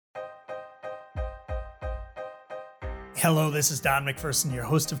Hello, this is Don McPherson, your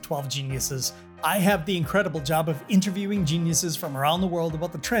host of 12 Geniuses. I have the incredible job of interviewing geniuses from around the world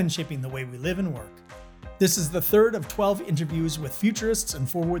about the trends shaping the way we live and work. This is the third of 12 interviews with futurists and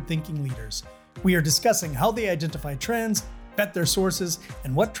forward-thinking leaders. We are discussing how they identify trends, vet their sources,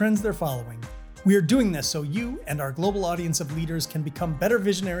 and what trends they're following. We are doing this so you and our global audience of leaders can become better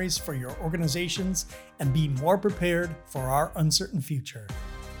visionaries for your organizations and be more prepared for our uncertain future.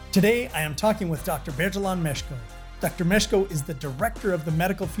 Today, I am talking with Dr. Bertalan Meshko. Dr. Meshko is the director of the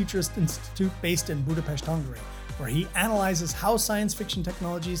Medical Futurist Institute based in Budapest, Hungary, where he analyzes how science fiction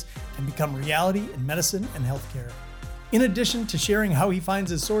technologies can become reality in medicine and healthcare. In addition to sharing how he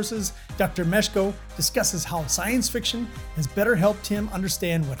finds his sources, Dr. Meshko discusses how science fiction has better helped him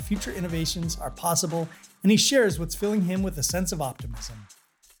understand what future innovations are possible, and he shares what's filling him with a sense of optimism.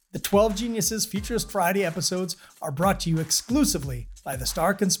 The 12 Geniuses Futurist Friday episodes are brought to you exclusively by The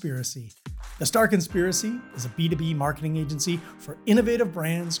Star Conspiracy. The Star Conspiracy is a B2B marketing agency for innovative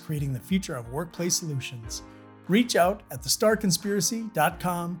brands creating the future of workplace solutions. Reach out at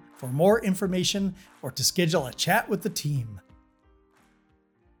thestarconspiracy.com for more information or to schedule a chat with the team.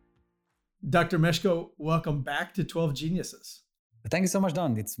 Dr. Meshko, welcome back to 12 Geniuses. Thank you so much,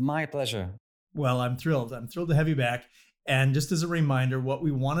 Don. It's my pleasure. Well, I'm thrilled. I'm thrilled to have you back. And just as a reminder, what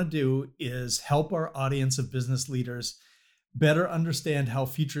we want to do is help our audience of business leaders better understand how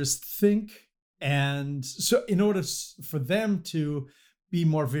futurists think. And so in order for them to be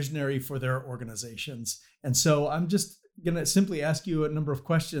more visionary for their organizations. And so I'm just going to simply ask you a number of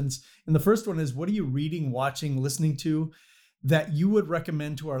questions. And the first one is, what are you reading, watching, listening to that you would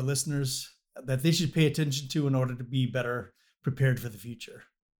recommend to our listeners that they should pay attention to in order to be better prepared for the future?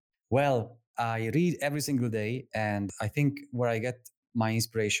 Well, I read every single day, and I think where I get my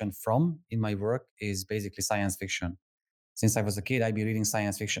inspiration from in my work is basically science fiction. Since I was a kid, I've been reading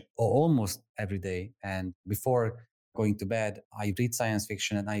science fiction almost every day. And before going to bed, I read science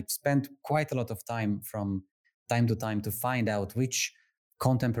fiction, and I spend quite a lot of time from time to time to find out which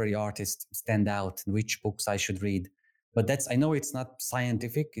contemporary artists stand out and which books I should read. But I know it's not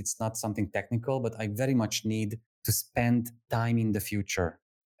scientific, it's not something technical, but I very much need to spend time in the future.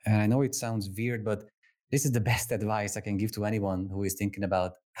 And I know it sounds weird, but this is the best advice I can give to anyone who is thinking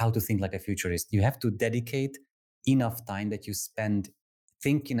about how to think like a futurist. You have to dedicate enough time that you spend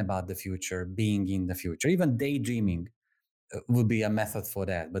thinking about the future, being in the future. Even daydreaming would be a method for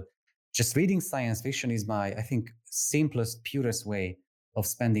that. But just reading science fiction is my, I think, simplest, purest way of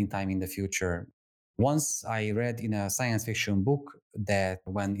spending time in the future. Once I read in a science fiction book that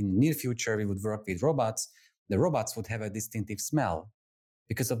when in the near future we would work with robots, the robots would have a distinctive smell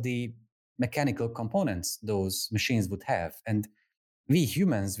because of the mechanical components those machines would have. And we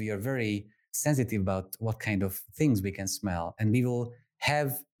humans, we are very sensitive about what kind of things we can smell. And we will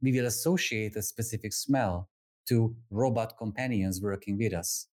associate a specific smell to robot companions working with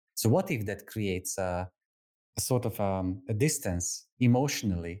us. So what if that creates a sort of a distance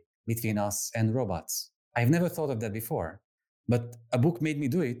emotionally between us and robots? I've never thought of that before. But a book made me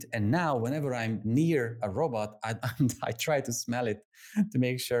do it. And now whenever I'm near a robot, I try to smell it to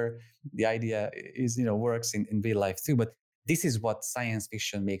make sure the idea is, works in real life too. But this is what science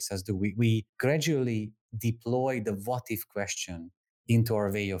fiction makes us do. We gradually deploy the what if question into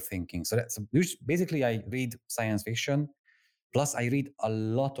our way of thinking. So that's basically I read science fiction. Plus I read a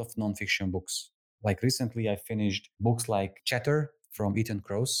lot of nonfiction books. Like recently I finished books like Chatter from Ethan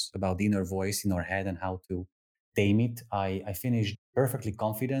Kroos about the inner voice in our head and how to tame it. I finished Perfectly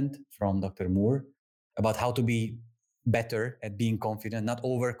Confident from Dr. Moore about how to be better at being confident, not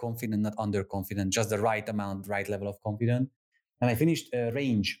overconfident, not underconfident, just the right amount, right level of confidence. And I finished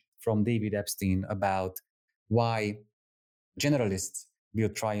Range from David Epstein about why generalists will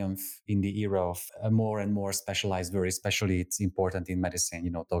triumph in the era of a more and more specialized work. Especially it's important in medicine,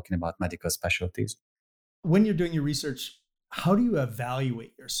 talking about medical specialties. When you're doing your research, how do you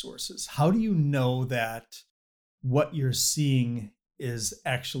evaluate your sources? How do you know that what you're seeing is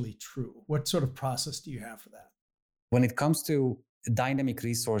actually true? What sort of process do you have for that? When it comes to dynamic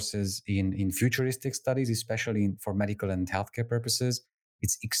resources in futuristic studies, especially for medical and healthcare purposes,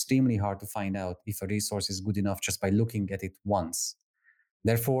 it's extremely hard to find out if a resource is good enough just by looking at it once.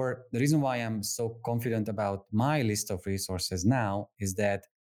 Therefore, the reason why I'm so confident about my list of resources now is that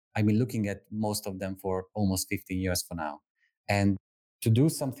I've been looking at most of them for almost 15 years for now. And to do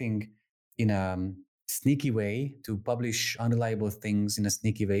something in a sneaky way, to publish unreliable things in a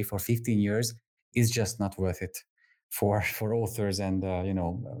sneaky way for 15 years is just not worth it for authors and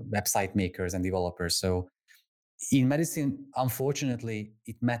website makers and developers. So in medicine, unfortunately,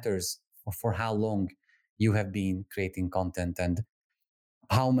 it matters for how long you have been creating content and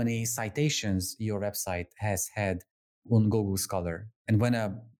how many citations your website has had on Google Scholar. And when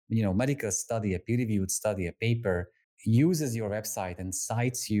a medical study, a peer-reviewed study, a paper uses your website and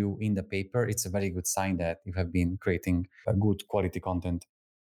cites you in the paper, it's a very good sign that you have been creating a good quality content.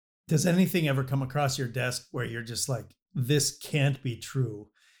 Does anything ever come across your desk where you're just like, this can't be true?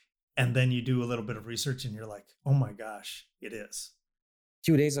 And then you do a little bit of research and you're like, oh my gosh, it is. A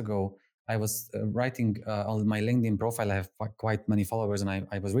few days ago, I was writing on my LinkedIn profile. I have quite many followers, and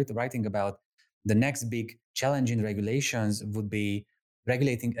I was writing about the next big challenge in regulations would be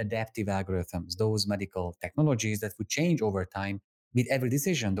regulating adaptive algorithms, those medical technologies that would change over time with every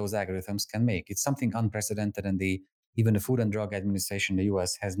decision those algorithms can make. It's something unprecedented, and even the Food and Drug Administration in the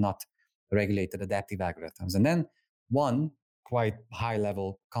US has not regulated adaptive algorithms. And then one quite high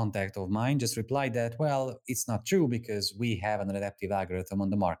level contact of mine just replied that, well, it's not true because we have an adaptive algorithm on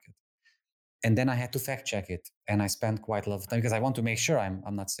the market. And then I had to fact check it. And I spent quite a lot of time because I want to make sure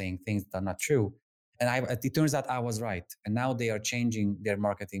I'm not saying things that are not true. And it turns out I was right. And now they are changing their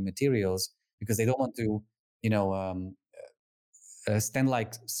marketing materials because they don't want to, you know, stand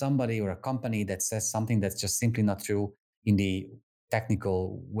like somebody or a company that says something that's just simply not true in the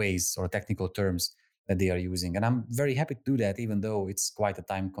technical ways or technical terms that they are using. And I'm very happy to do that, even though it's quite a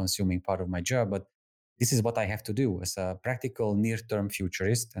time consuming part of my job. But this is what I have to do as a practical near term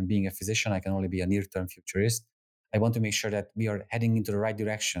futurist. And being a physician, I can only be a near term futurist. I want to make sure that we are heading into the right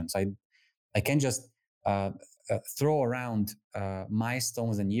directions. I can't just uh, throw around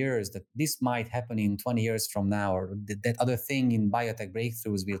milestones and years that this might happen in 20 years from now, or that other thing in biotech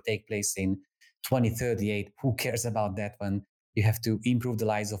breakthroughs will take place in 2038. Who cares about that when you have to improve the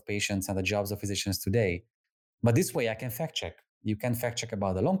lives of patients and the jobs of physicians today? But this way, I can fact check. You can fact check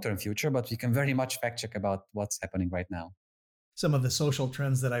about the long term future, but you can very much fact check about what's happening right now. Some of the social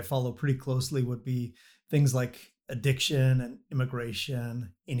trends that I follow pretty closely would be things like addiction and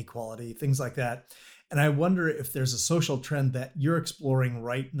immigration, inequality, things like that. And I wonder if there's a social trend that you're exploring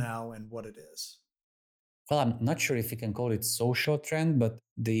right now and what it is. Well, I'm not sure if you can call it social trend, but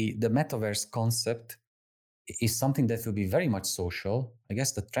the metaverse concept is something that will be very much social. I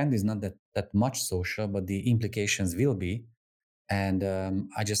guess the trend is not that much social, but the implications will be. And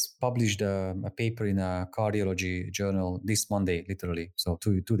I just published a paper in a cardiology journal this Monday, literally, so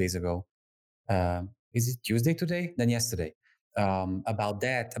two days ago. Is it Tuesday today? Then yesterday. About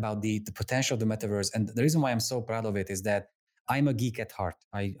that, about the potential of the metaverse. And the reason why I'm so proud of it is that I'm a geek at heart.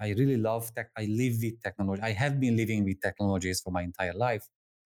 I really love tech. I live with technology. I have been living with technologies for my entire life.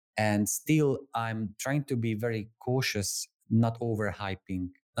 And still, I'm trying to be very cautious, not to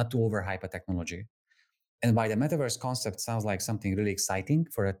overhype a technology. And why the metaverse concept sounds like something really exciting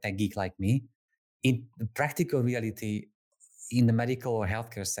for a tech geek like me, in the practical reality, in the medical or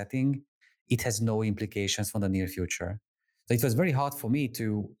healthcare setting, it has no implications for the near future. So it was very hard for me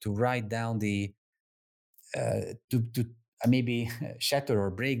to write down to maybe shatter or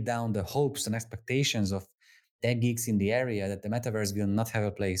break down the hopes and expectations of tech geeks in the area that the metaverse will not have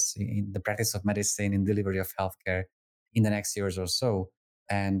a place in the practice of medicine, in delivery of healthcare in the next years or so.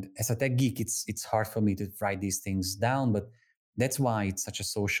 And as a tech geek, it's hard for me to write these things down, but that's why it's such a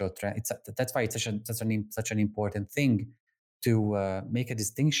social trend. That's why it's such an important thing to make a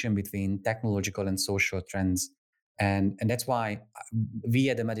distinction between technological and social trends. And that's why we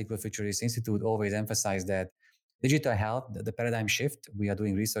at the Medical Futurist Institute always emphasize that digital health, the paradigm shift we are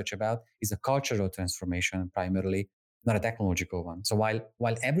doing research about, is a cultural transformation primarily, not a technological one. So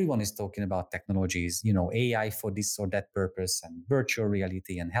while everyone is talking about technologies, AI for this or that purpose, and virtual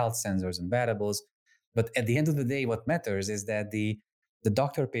reality and health sensors and wearables, but at the end of the day, what matters is that the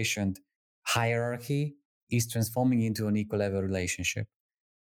doctor-patient hierarchy is transforming into an equal level relationship.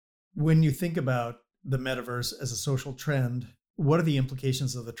 When you think about the metaverse as a social trend, what are the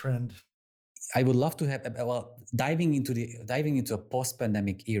implications of the trend? I would love to have diving into a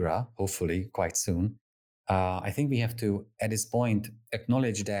post-pandemic era, hopefully quite soon. I think we have to, at this point,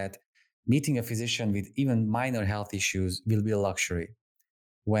 acknowledge that meeting a physician with even minor health issues will be a luxury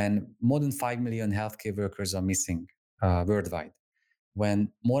when more than 5 million healthcare workers are missing worldwide,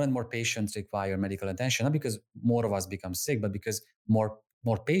 when more and more patients require medical attention, not because more of us become sick, but because more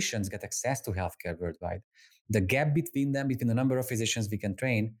patients get access to healthcare worldwide. The gap between them, between the number of physicians we can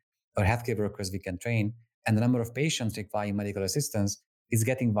train or healthcare workers we can train and the number of patients requiring medical assistance is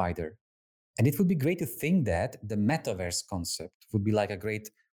getting wider. And it would be great to think that the metaverse concept would be like a great,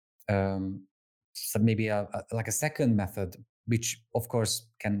 so maybe like a second method, which of course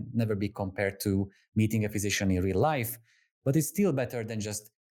can never be compared to meeting a physician in real life, but it's still better than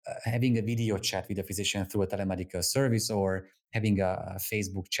just having a video chat with a physician through a telemedical service or having a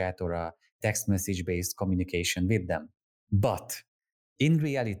Facebook chat or a text message based communication with them. But in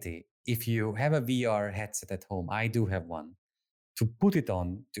reality, if you have a VR headset at home, I do have one, to put it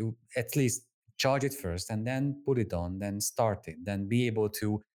on, to at least charge it first and then put it on, then start it, then be able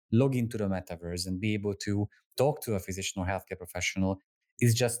to log into the metaverse and be able to talk to a physician or healthcare professional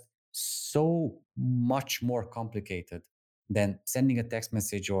is just so much more complicated than sending a text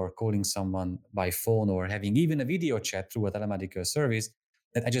message or calling someone by phone or having even a video chat through a telemedical service,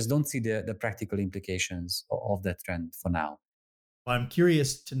 that I just don't see the practical implications of that trend for now. I'm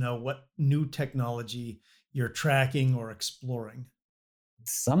curious to know what new technology you're tracking or exploring.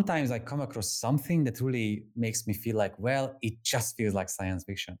 Sometimes I come across something that really makes me feel like, well, it just feels like science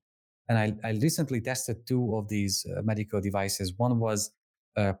fiction. And I recently tested two of these medical devices. One was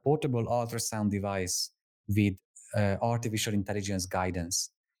a portable ultrasound device with artificial intelligence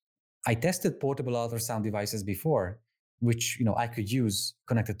guidance. I tested portable ultrasound devices before, which I could use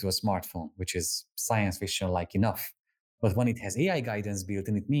connected to a smartphone, which is science fiction like enough. But when it has AI guidance built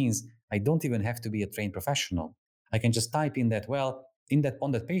in, it means I don't even have to be a trained professional. I can just type in that, well, in that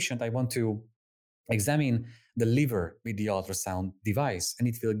on that patient, I want to examine the liver with the ultrasound device, and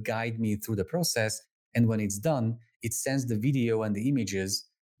it will guide me through the process. And when it's done, it sends the video and the images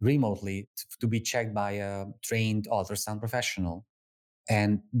remotely to be checked by a trained ultrasound professional.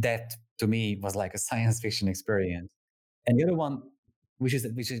 And that to me was like a science fiction experience. And the other one,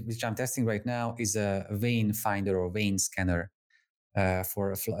 which I'm testing right now, is a vein finder or vein scanner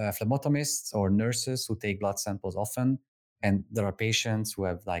for phlebotomists or nurses who take blood samples often. And there are patients who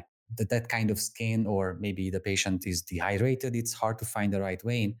have like that kind of skin, or maybe the patient is dehydrated. It's hard to find the right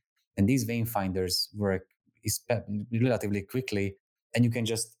vein. And these vein finders work relatively quickly, and you can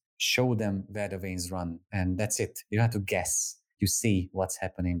just show them where the veins run. And that's it. You don't have to guess. You see what's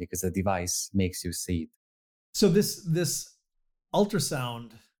happening because the device makes you see it. So this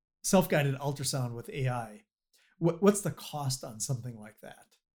ultrasound, self-guided ultrasound with AI, what's the cost on something like that?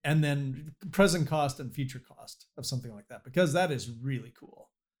 And then present cost and future cost of something like that, because that is really cool.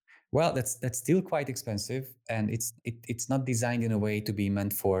 Well, that's still quite expensive, and it's not designed in a way to be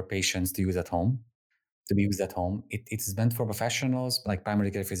meant for patients to use at home. To be used at home, it's meant for professionals like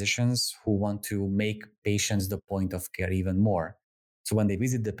primary care physicians who want to make patients the point of care even more. So when they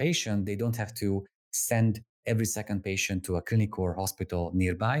visit the patient, they don't have to send every second patient to a clinic or hospital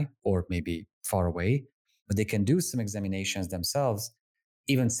nearby or maybe far away, but they can do some examinations themselves,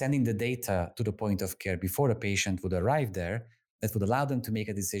 even sending the data to the point of care before the patient would arrive there. That would allow them to make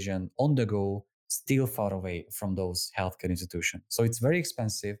a decision on the go, still far away from those healthcare institutions. So it's very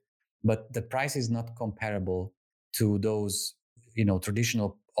expensive, but the price is not comparable to those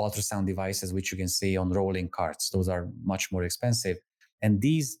traditional ultrasound devices which you can see on rolling carts. Those are much more expensive, and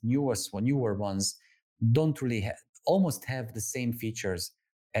these newer ones don't really almost have the same features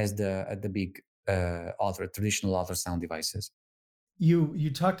as the big traditional ultrasound devices. You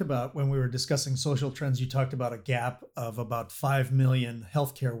talked about, when we were discussing social trends, you talked about a gap of about 5 million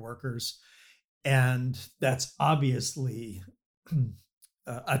healthcare workers. And that's obviously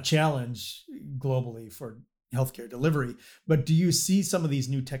a challenge globally for healthcare delivery. But do you see some of these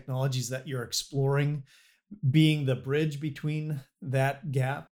new technologies that you're exploring being the bridge between that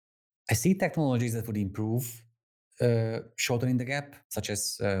gap? I see technologies that would improve shortening the gap, such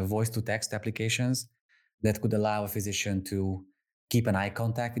as voice to text applications that could allow a physician to keep an eye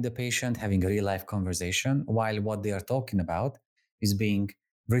contact with the patient, having a real life conversation, while what they are talking about is being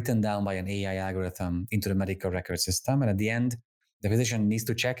written down by an AI algorithm into the medical record system. And at the end, the physician needs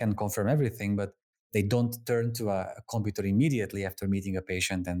to check and confirm everything, but they don't turn to a computer immediately after meeting a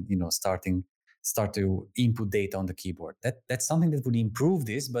patient and start to input data on the keyboard. That's something that would improve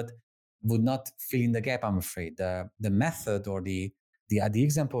this, but would not fill in the gap, I'm afraid. The method or the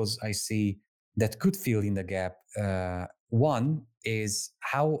examples I see that could fill in the gap, one is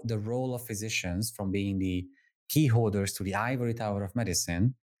how the role of physicians from being the key holders to the ivory tower of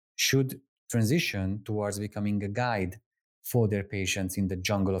medicine should transition towards becoming a guide for their patients in the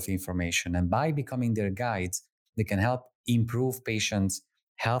jungle of information. And by becoming their guides, they can help improve patients'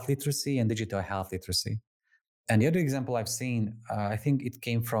 health literacy and digital health literacy. And the other example I've seen, I think it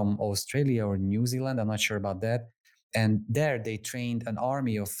came from Australia or New Zealand. I'm not sure about that. And there they trained an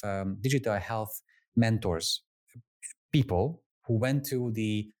army of digital health mentors, people who went to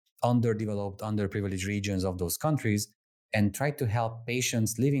the underdeveloped, underprivileged regions of those countries and tried to help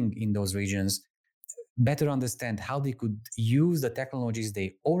patients living in those regions better understand how they could use the technologies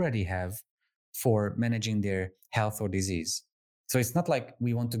they already have for managing their health or disease. So it's not like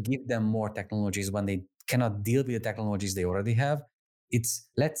we want to give them more technologies when they cannot deal with the technologies they already have. It's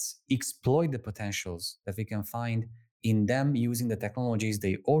let's exploit the potentials that we can find in them using the technologies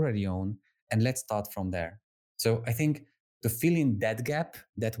they already own, and let's start from there. So I think to fill in that gap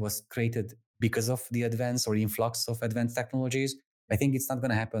that was created because of the advance or influx of advanced technologies. I think it's not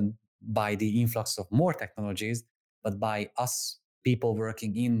going to happen by the influx of more technologies, but by us people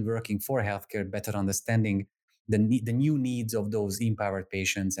working for healthcare, better understanding the new needs of those empowered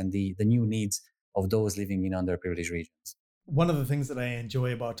patients and the new needs of those living in underprivileged regions. One of the things that I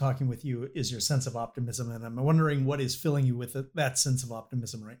enjoy about talking with you is your sense of optimism. And I'm wondering what is filling you with that sense of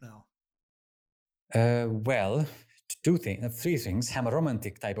optimism right now. Well, three things. I'm a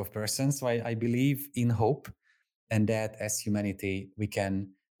romantic type of person, so I believe in hope, and that as humanity, we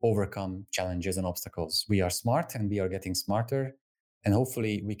can overcome challenges and obstacles. We are smart and we are getting smarter, and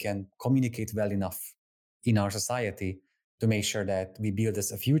hopefully we can communicate well enough in our society to make sure that we build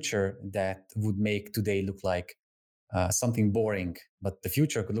us a future that would make today look like something boring, but the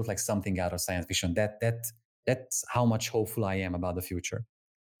future could look like something out of science fiction. That's how much hopeful I am about the future.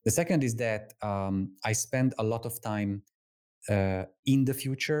 The second is that I spend a lot of time in the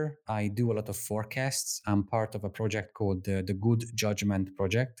future. I do a lot of forecasts. I'm part of a project called the Good Judgment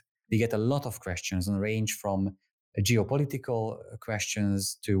Project. We get a lot of questions and range from geopolitical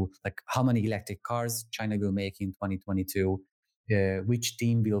questions to like how many electric cars China will make in 2022, which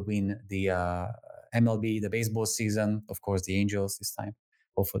team will win the MLB, the baseball season, of course, the Angels this time,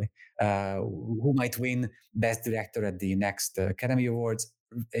 hopefully, who might win Best Director at the next Academy Awards,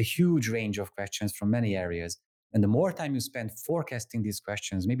 a huge range of questions from many areas. And the more time you spend forecasting these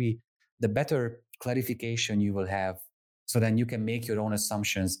questions, maybe the better clarification you will have, so then you can make your own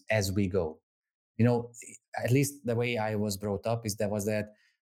assumptions as we go. You know, at least the way I was brought up was that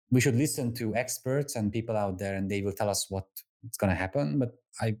we should listen to experts and people out there, and they will tell us what's going to happen. But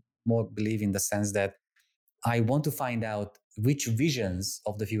I more believe in the sense that I want to find out which visions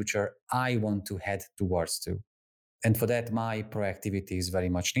of the future I want to head towards to. And for that, my proactivity is very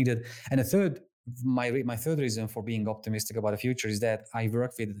much needed. And my third reason for being optimistic about the future is that I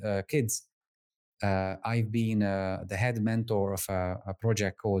work with kids. I've been the head mentor of a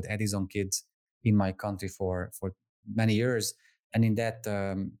project called Edison Kids in my country for many years. And in that,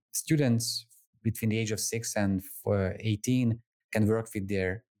 students between the age of 6 and 18 can work with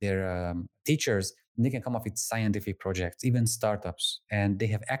their teachers, and they can come up with scientific projects, even startups, and they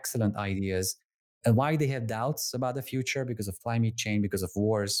have excellent ideas. And why they have doubts about the future? Because of climate change, because of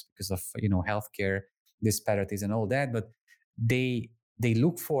wars, because of healthcare disparities and all that. But they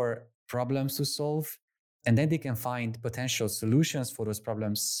look for problems to solve, and then they can find potential solutions for those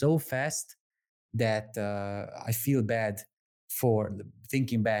problems so fast that I feel bad for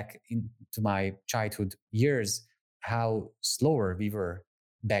thinking back into my childhood years, how slower we were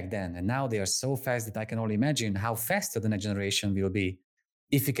back then. And now they are so fast that I can only imagine how faster the next generation will be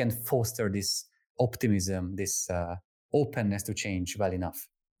if we can foster this optimism, this openness to change well enough.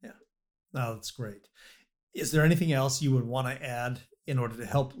 Yeah, no, that's great. Is there anything else you would want to add in order to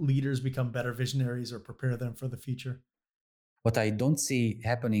help leaders become better visionaries or prepare them for the future? What I don't see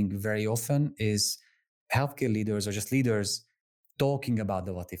happening very often is healthcare leaders or just leaders talking about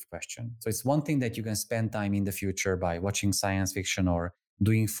the what if question. So it's one thing that you can spend time in the future by watching science fiction or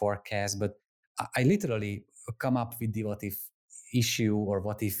doing forecasts, but I literally come up with the what if issue or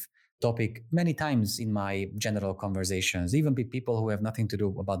what if topic many times in my general conversations, even with people who have nothing to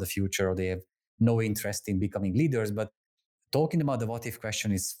do about the future or they have no interest in becoming leaders. But talking about the what if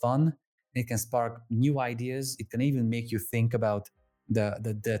question is fun. It can spark new ideas. It can even make you think about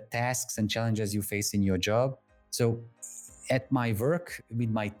the tasks and challenges you face in your job. So at my work, with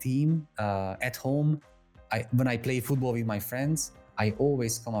my team, at home, when I play football with my friends, I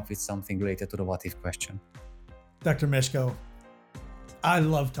always come up with something related to the what if question. Dr. Meshko, I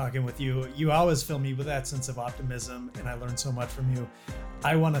love talking with you. You always fill me with that sense of optimism, and I learn so much from you.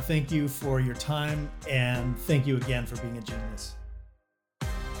 I want to thank you for your time, and thank you again for being a genius.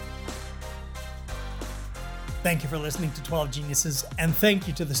 Thank you for listening to 12 Geniuses, and thank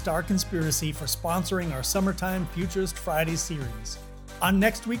you to the Star Conspiracy for sponsoring our Summertime Futurist Friday series. On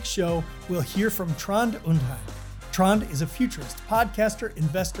next week's show, we'll hear from Trond Undheim. Trond is a futurist, podcaster,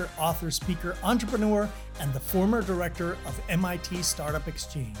 investor, author, speaker, entrepreneur, and the former director of MIT Startup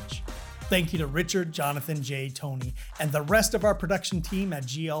Exchange. Thank you to Richard, Jonathan, Jay, Tony, and the rest of our production team at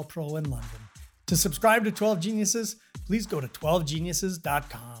GL Pro in London. To subscribe to 12 Geniuses, please go to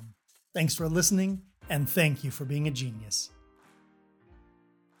 12geniuses.com. Thanks for listening, and thank you for being a genius.